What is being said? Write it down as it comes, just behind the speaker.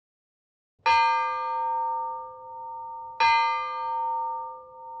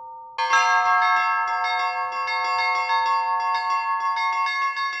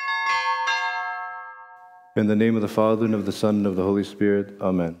In the name of the Father, and of the Son, and of the Holy Spirit.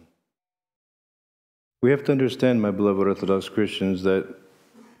 Amen. We have to understand, my beloved Orthodox Christians, that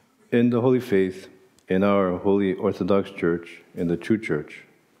in the Holy Faith, in our Holy Orthodox Church, in the true Church,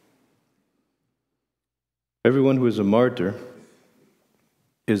 everyone who is a martyr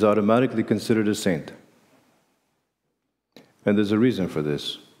is automatically considered a saint. And there's a reason for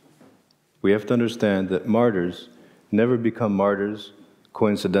this. We have to understand that martyrs never become martyrs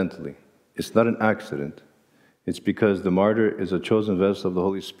coincidentally. It's not an accident. It's because the martyr is a chosen vessel of the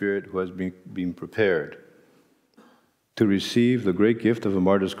Holy Spirit who has been prepared to receive the great gift of a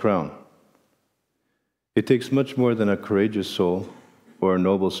martyr's crown. It takes much more than a courageous soul or a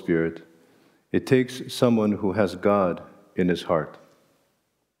noble spirit. It takes someone who has God in his heart.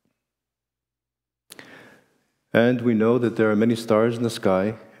 And we know that there are many stars in the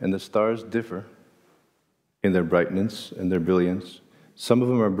sky, and the stars differ in their brightness and their brilliance. Some of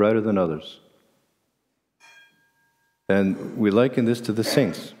them are brighter than others. And we liken this to the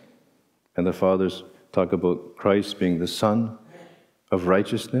saints. And the fathers talk about Christ being the sun of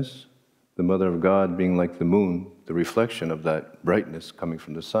righteousness, the Mother of God being like the moon, the reflection of that brightness coming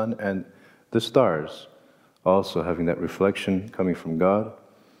from the sun, and the stars also having that reflection coming from God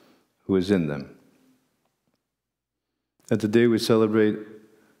who is in them. And today we celebrate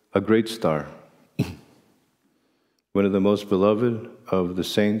a great star, one of the most beloved of the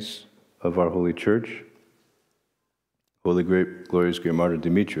saints of our Holy Church, Holy Great Glorious Great-Martyr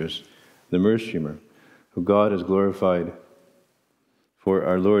Demetrius, the Myrrh-Streamer, who God has glorified. For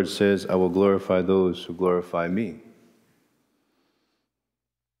our Lord says, "I will glorify those who glorify me."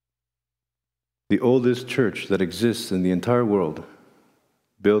 The oldest church that exists in the entire world,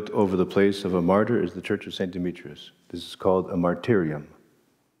 built over the place of a martyr, is the Church of St. Demetrius. This is called a martyrium.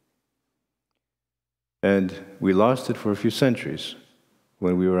 And we lost it for a few centuries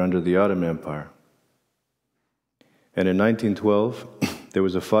when we were under the Ottoman Empire. And in 1912, there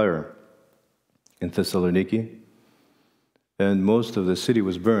was a fire in Thessaloniki, and most of the city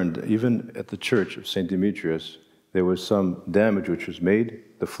was burned. Even at the Church of St. Demetrius, there was some damage which was made.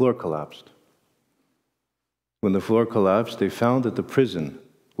 The floor collapsed. When the floor collapsed, they found that the prison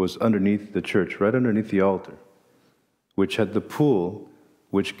was underneath the church, right underneath the altar, which had the pool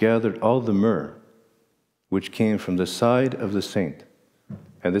which gathered all the myrrh, which came from the side of the saint.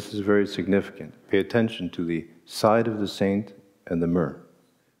 And this is very significant. Pay attention to the side of the saint and the myrrh.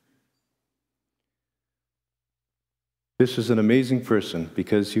 This was an amazing person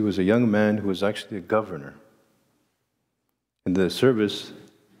because he was a young man who was actually a governor. In the service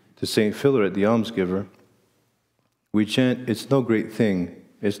to St. Philaret, the almsgiver, we chant, "It's no great thing,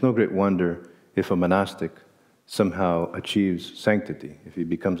 it's no great wonder if a monastic somehow achieves sanctity, if he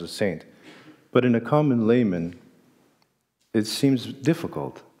becomes a saint." But in a common layman, it seems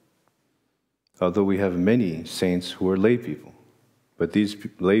difficult, although we have many saints who are lay people. But these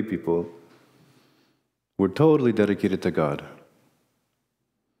lay people were totally dedicated to God.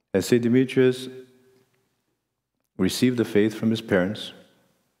 And St. Demetrius received the faith from his parents,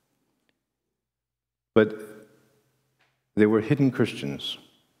 but they were hidden Christians.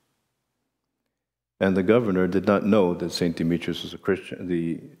 And the governor did not know that St. Demetrius was a Christian.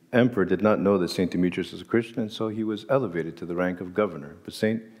 The emperor did not know that St. Demetrius was a Christian, and so he was elevated to the rank of governor. But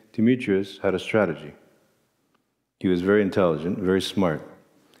St. Demetrius had a strategy. He was very intelligent, very smart.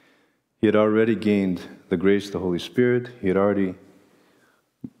 He had already gained the grace of the Holy Spirit. He had already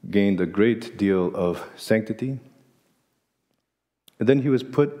gained a great deal of sanctity. And then he was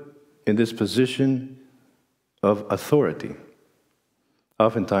put in this position of authority.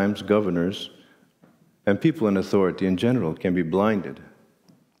 Oftentimes, governors and people in authority in general can be blinded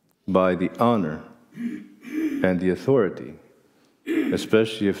by the honor and the authority,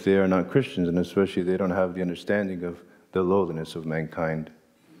 especially if they are not Christians, and especially if they don't have the understanding of the lowliness of mankind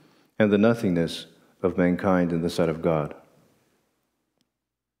and the nothingness of mankind in the sight of God.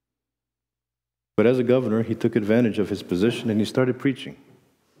 But as a governor, he took advantage of his position and he started preaching.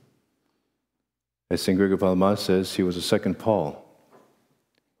 As St. Gregory Palamas says, he was a second Paul.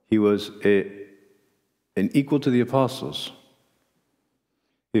 He was an equal to the apostles.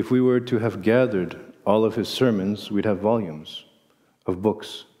 If we were to have gathered all of his sermons, we'd have volumes of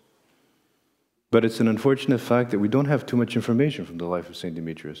books. But it's an unfortunate fact that we don't have too much information from the life of St.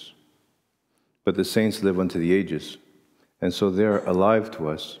 Demetrius. But the saints live unto the ages, and so they're alive to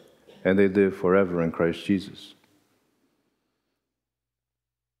us, and they live forever in Christ Jesus.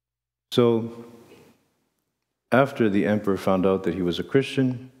 So, after the emperor found out that he was a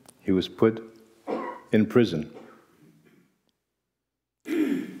Christian, he was put in prison.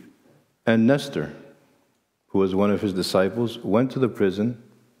 And Nestor, who was one of his disciples, went to the prison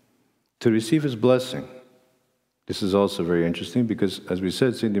to receive his blessing This is also very interesting because, as we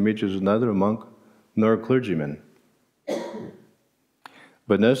said, St. Demetrius was neither a monk nor a clergyman.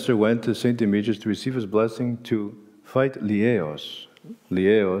 But Nestor went to St. Demetrius to receive his blessing to fight Lieos.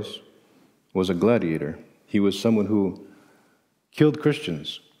 Lieos was a gladiator. He was someone who killed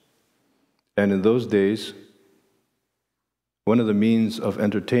Christians. And in those days, one of the means of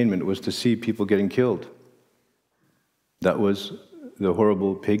entertainment was to see people getting killed. That was the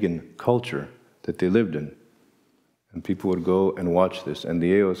horrible pagan culture that they lived in. And people would go and watch this, and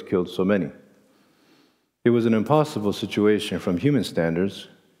Lieos killed so many. It was an impossible situation from human standards.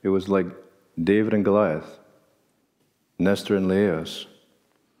 It was like David and Goliath, Nestor and Lieos.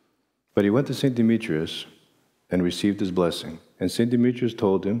 But he went to St. Demetrius and received his blessing. And St. Demetrius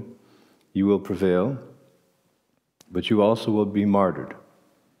told him, "You will prevail, but you also will be martyred."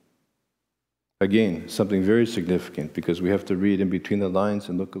 Again, something very significant, because we have to read in between the lines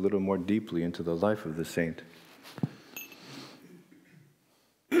and look a little more deeply into the life of the saint.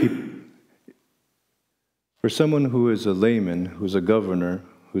 For someone who is a layman, who's a governor,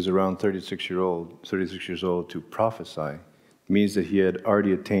 who's around 36 years old, to prophesy means that he had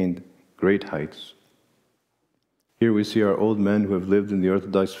already attained great heights. Here we see our old men who have lived in the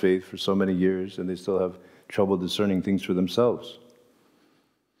Orthodox faith for so many years, and they still have trouble discerning things for themselves.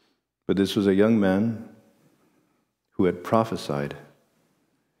 But this was a young man who had prophesied.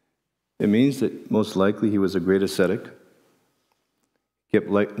 It means that most likely he was a great ascetic. He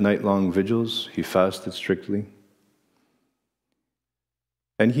kept night-long vigils. He fasted strictly.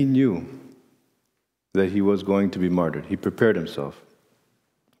 And he knew that he was going to be martyred. He prepared himself.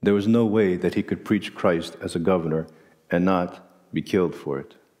 There was no way that he could preach Christ as a governor and not be killed for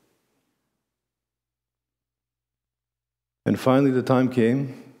it. And finally, the time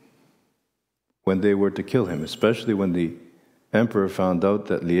came when they were to kill him, especially when the emperor found out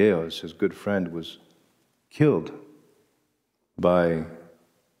that Lieos, his good friend, was killed by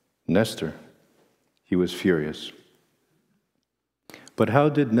Nestor. He was furious. But how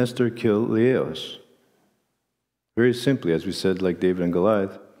did Nestor kill Lieos? Very simply, as we said, like David and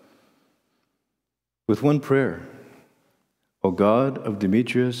Goliath, with one prayer: "O God of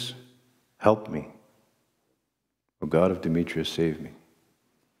Demetrius, help me. O God of Demetrius, save me."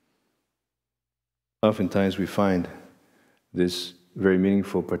 Oftentimes we find this very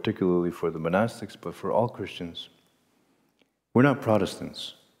meaningful, particularly for the monastics, but for all Christians. We're not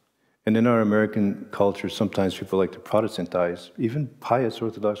Protestants. And in our American culture, sometimes people like to Protestantize. Even pious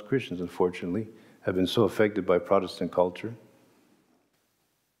Orthodox Christians, unfortunately, have been so affected by Protestant culture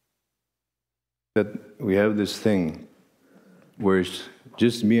that we have this thing where it's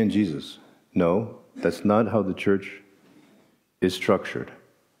just me and Jesus. No, that's not how the church is structured.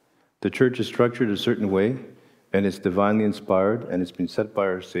 The church is structured a certain way, and it's divinely inspired, and it's been set by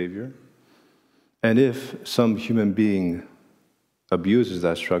our Savior. And if some human being abuses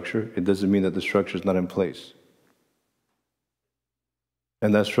that structure, it doesn't mean that the structure is not in place.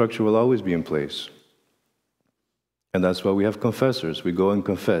 And that structure will always be in place. And that's why we have confessors. We go and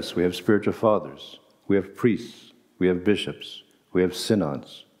confess. We have spiritual fathers. We have priests. We have bishops. We have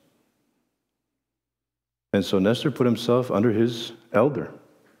synods. And so Nestor put himself under his elder,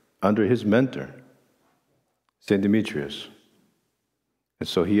 under his mentor, St. Demetrius. And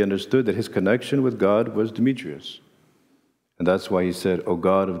so he understood that his connection with God was Demetrius. And that's why he said, "O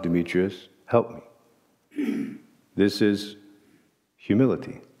God of Demetrius, help me." This is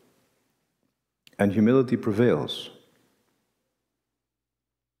humility. And humility prevails.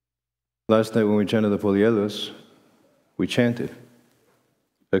 Last night when we chanted the Polielos, we chanted,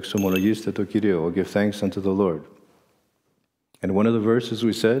 "Exomologista to Kyrio," or give thanks unto the Lord. And one of the verses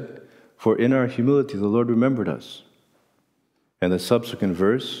we said, "For in our humility the Lord remembered us." And the subsequent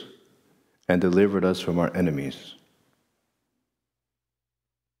verse, "and delivered us from our enemies."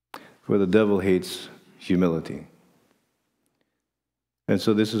 For the devil hates humility. And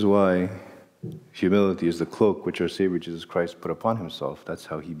so this is why humility is the cloak which our Savior Jesus Christ put upon himself. That's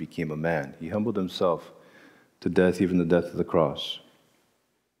how he became a man. He humbled himself to death, even the death of the cross.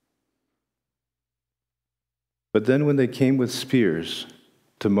 But then when they came with spears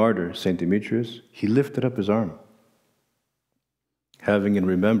to martyr St. Demetrius, he lifted up his arm, having in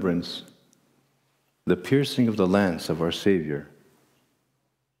remembrance the piercing of the lance of our Savior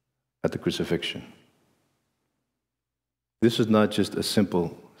at the crucifixion. This is not just a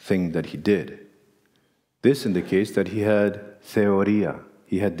simple thing that he did. This indicates that he had theoria,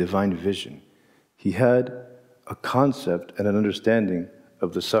 he had divine vision. He had a concept and an understanding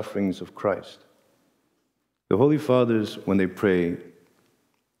of the sufferings of Christ. The Holy Fathers, when they pray,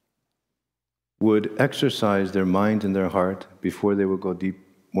 would exercise their mind and their heart before they would go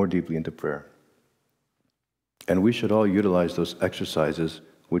more deeply into prayer. And we should all utilize those exercises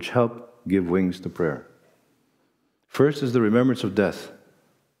which help give wings to prayer. First is the remembrance of death.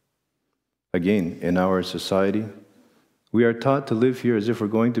 Again, in our society, we are taught to live here as if we're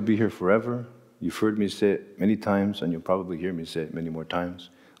going to be here forever. You've heard me say it many times, and you'll probably hear me say it many more times.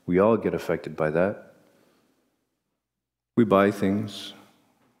 We all get affected by that. We buy things.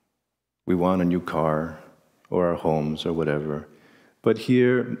 We want a new car, or our homes, or whatever. But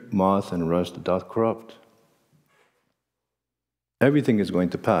here, moth and rust doth corrupt. Everything is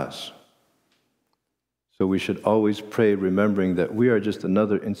going to pass. So we should always pray, remembering that we are just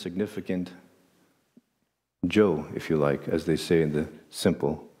another insignificant Joe, if you like, as they say in the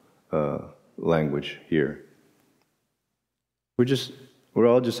simple language here. We're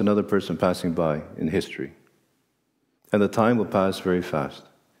all just another person passing by in history. And the time will pass very fast.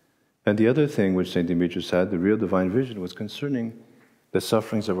 And the other thing which St. Demetrius had, the real divine vision, was concerning the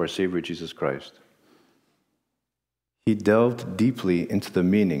sufferings of our Savior Jesus Christ. He delved deeply into the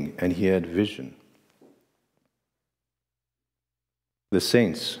meaning, and he had vision. The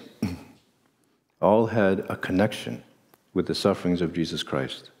saints all had a connection with the sufferings of Jesus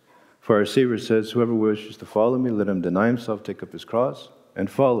Christ. For our Savior says, whoever wishes to follow me, let him deny himself, take up his cross, and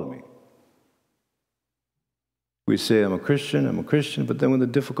follow me. We say, I'm a Christian, but then when the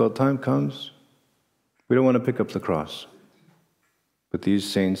difficult time comes, we don't want to pick up the cross. But these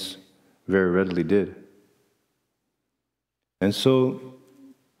saints very readily did. And so,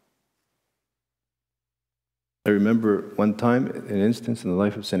 I remember one time, an instance in the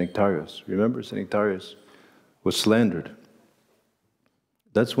life of St. Nectarius. Remember, St. Nectarius was slandered.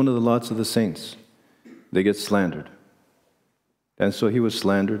 That's one of the lots of the saints. They get slandered. And so he was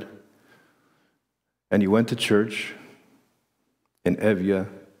slandered. And he went to church in Evia.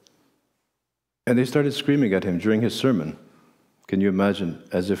 And they started screaming at him during his sermon. Can you imagine,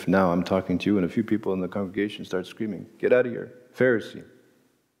 as if now I'm talking to you and a few people in the congregation start screaming, get out of here, Pharisee.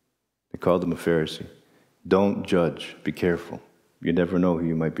 They called him a Pharisee. Don't judge, be careful. You never know who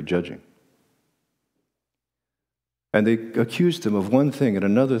you might be judging. And they accused him of one thing and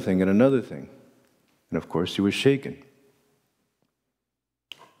another thing and another thing. And of course he was shaken.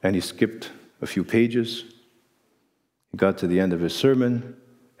 And he skipped a few pages. He got to the end of his sermon,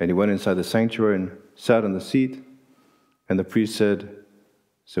 and he went inside the sanctuary and sat on the seat. And the priest said,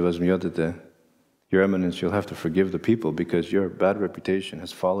 Your Eminence, you'll have to forgive the people because your bad reputation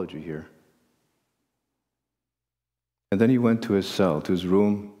has followed you here. And then he went to his cell, to his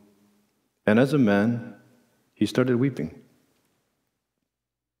room, and as a man, he started weeping.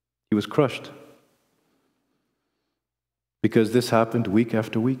 He was crushed because this happened week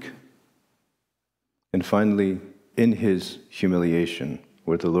after week. And finally, in his humiliation,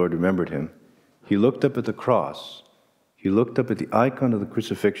 where the Lord remembered him, he looked up at the cross. He looked up at the icon of the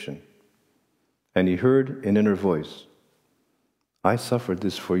crucifixion, and he heard an inner voice, I suffered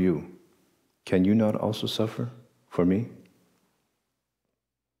this for you. Can you not also suffer for me?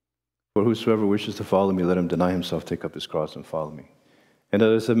 For whosoever wishes to follow me, let him deny himself, take up his cross, and follow me. And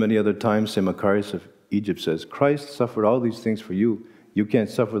as I said many other times, St. Macarius of Egypt says, Christ suffered all these things for you. You can't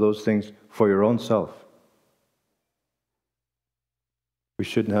suffer those things for your own self. We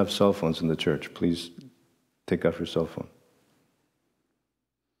shouldn't have cell phones in the church. Please take off your cell phone.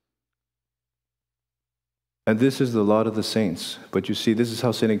 And this is the lot of the saints. But you see, this is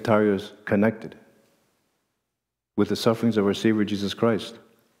how St. Nectarius connected with the sufferings of our Savior Jesus Christ.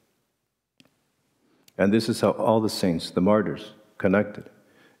 And this is how all the saints, the martyrs, connected.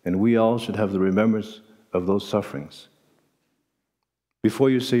 And we all should have the remembrance of those sufferings. Before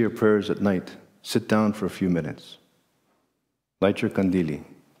you say your prayers at night, sit down for a few minutes. Light your candili.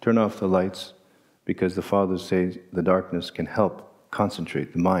 Turn off the lights, because the Fathers say the darkness can help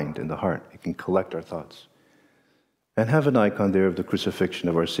concentrate the mind and the heart. It can collect our thoughts. And have an icon there of the crucifixion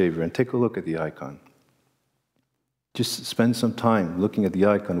of our Savior, and take a look at the icon. Just spend some time looking at the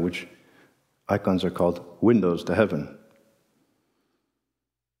icon, which icons are called windows to heaven.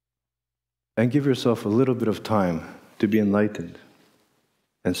 And give yourself a little bit of time to be enlightened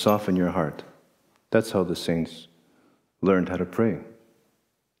and soften your heart. That's how the saints learned how to pray.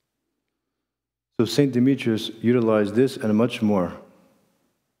 So St. Demetrius utilized this and much more.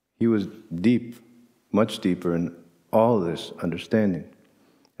 He was deep, much deeper in all this understanding.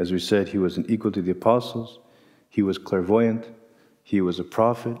 As we said, he was an equal to the apostles. He was clairvoyant. He was a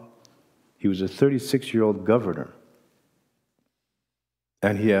prophet. He was a 36-year-old governor.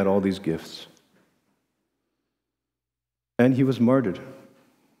 And he had all these gifts. And he was martyred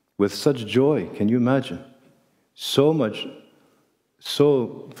with such joy. Can you imagine? So much,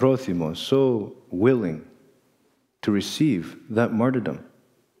 so próximo, so willing to receive that martyrdom,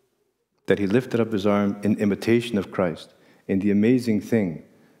 that he lifted up his arm in imitation of Christ. And the amazing thing,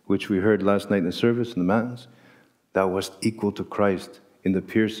 which we heard last night in the service in the Matins, thou wast equal to Christ in the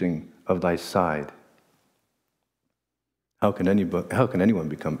piercing of thy side. How can anyone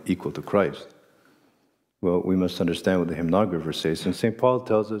become equal to Christ? Well, we must understand what the hymnographer says. And St. Paul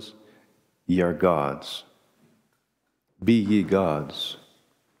tells us, ye are gods. Be ye gods.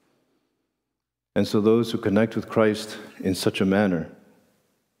 And so those who connect with Christ in such a manner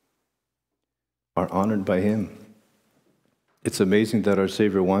are honored by him. It's amazing that our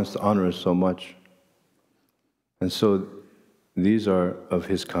Savior wants to honor us so much. And so these are of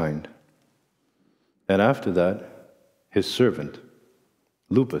his kind. And after that, his servant,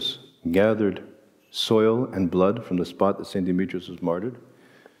 Lupus, gathered soil and blood from the spot that St. Demetrius was martyred.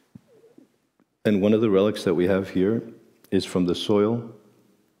 And one of the relics that we have here is from the soil,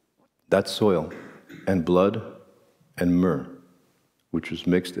 that soil, and blood and myrrh, which was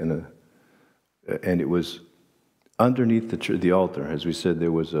mixed and it was underneath the altar. As we said,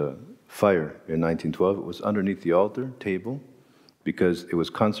 there was a fire in 1912. It was underneath the altar table because it was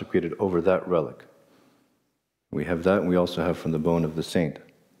consecrated over that relic. We have that, and we also have from the bone of the saint.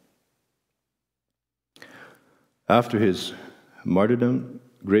 After his martyrdom,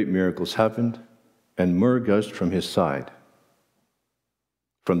 great miracles happened, and myrrh gushed from his side.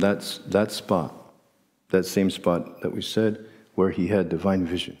 From that spot, that same spot that we said, where he had divine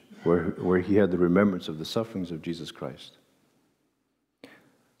vision, where he had the remembrance of the sufferings of Jesus Christ.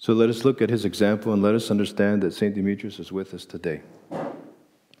 So let us look at his example and let us understand that St. Demetrius is with us today.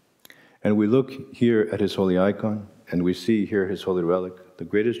 And we look here at his holy icon, and we see here his holy relic. The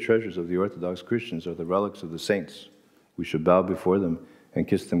greatest treasures of the Orthodox Christians are the relics of the saints. We should bow before them and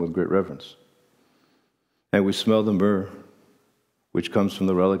kiss them with great reverence. And we smell the myrrh, which comes from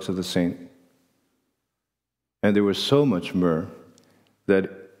the relics of the saint. And there was so much myrrh that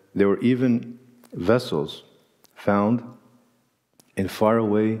there were even vessels found in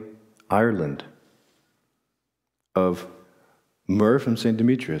faraway Ireland of myrrh from St.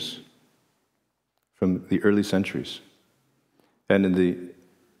 Demetrius from the early centuries. And in the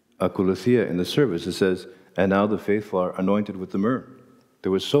Akulathea, in the service, it says, and now the faithful are anointed with the myrrh.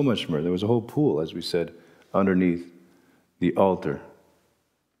 There was so much myrrh. There was a whole pool, as we said, underneath the altar.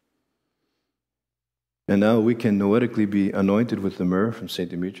 And now we can noetically be anointed with the myrrh from St.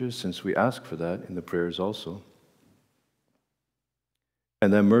 Demetrius, since we ask for that in the prayers also.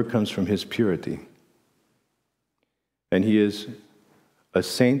 And that myrrh comes from his purity. And he is a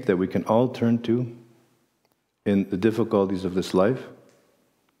saint that we can all turn to in the difficulties of this life,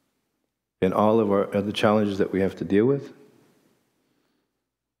 in all of our other challenges that we have to deal with.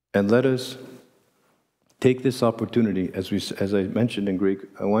 And let us take this opportunity, as I mentioned in Greek.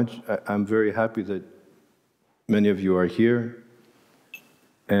 I'm very happy that many of you are here,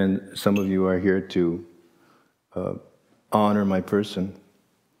 and some of you are here to honor my person.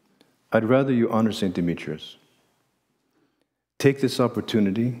 I'd rather you honor St. Demetrius. Take this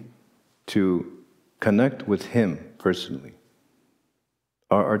opportunity to connect with him personally.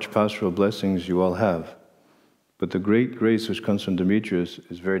 Our archpastoral blessings you all have, but the great grace which comes from Demetrius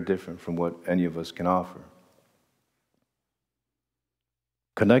is very different from what any of us can offer.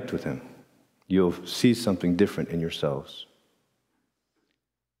 Connect with him. You'll see something different in yourselves.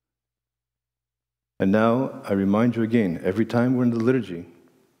 And now, I remind you again, every time we're in the liturgy,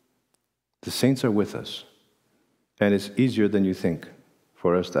 the saints are with us. And it's easier than you think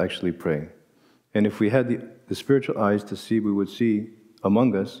for us to actually pray. And if we had the spiritual eyes to see, we would see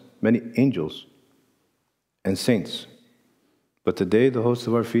among us many angels and saints. But today, the host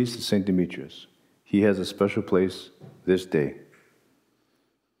of our feast is St. Demetrius. He has a special place this day.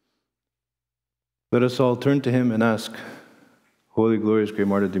 Let us all turn to him and ask, Holy, glorious,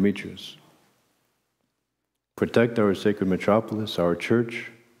 Great-Martyr Demetrius, protect our sacred metropolis, our church,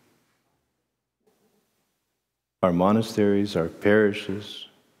 our monasteries, our parishes,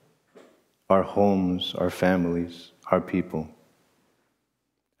 our homes, our families, our people.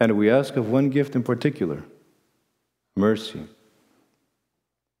 And we ask of one gift in particular, mercy.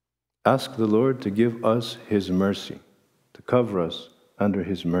 Ask the Lord to give us his mercy, to cover us under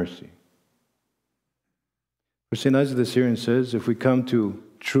his mercy. For St. Isaac the Syrian says, if we come to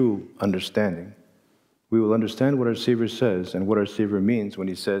true understanding, we will understand what our Savior says and what our Savior means when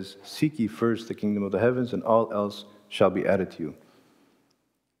he says, seek ye first the kingdom of the heavens, and all else shall be added to you.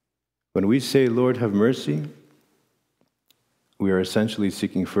 When we say, Lord, have mercy, we are essentially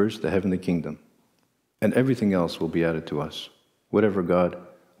seeking first the heavenly kingdom, and everything else will be added to us, whatever God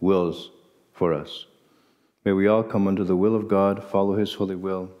wills for us. May we all come under the will of God, follow his holy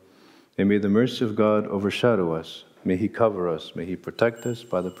will, and may the mercy of God overshadow us May he cover us. May he protect us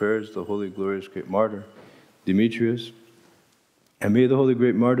by the prayers of the holy, glorious, great martyr, Demetrius. And may the holy,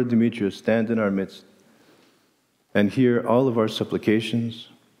 great martyr, Demetrius, stand in our midst and hear all of our supplications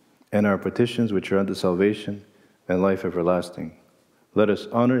and our petitions which are unto salvation and life everlasting. Let us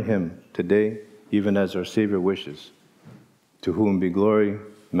honor him today, even as our Savior wishes, to whom be glory,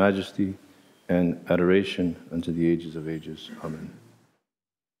 majesty, and adoration unto the ages of ages. Amen.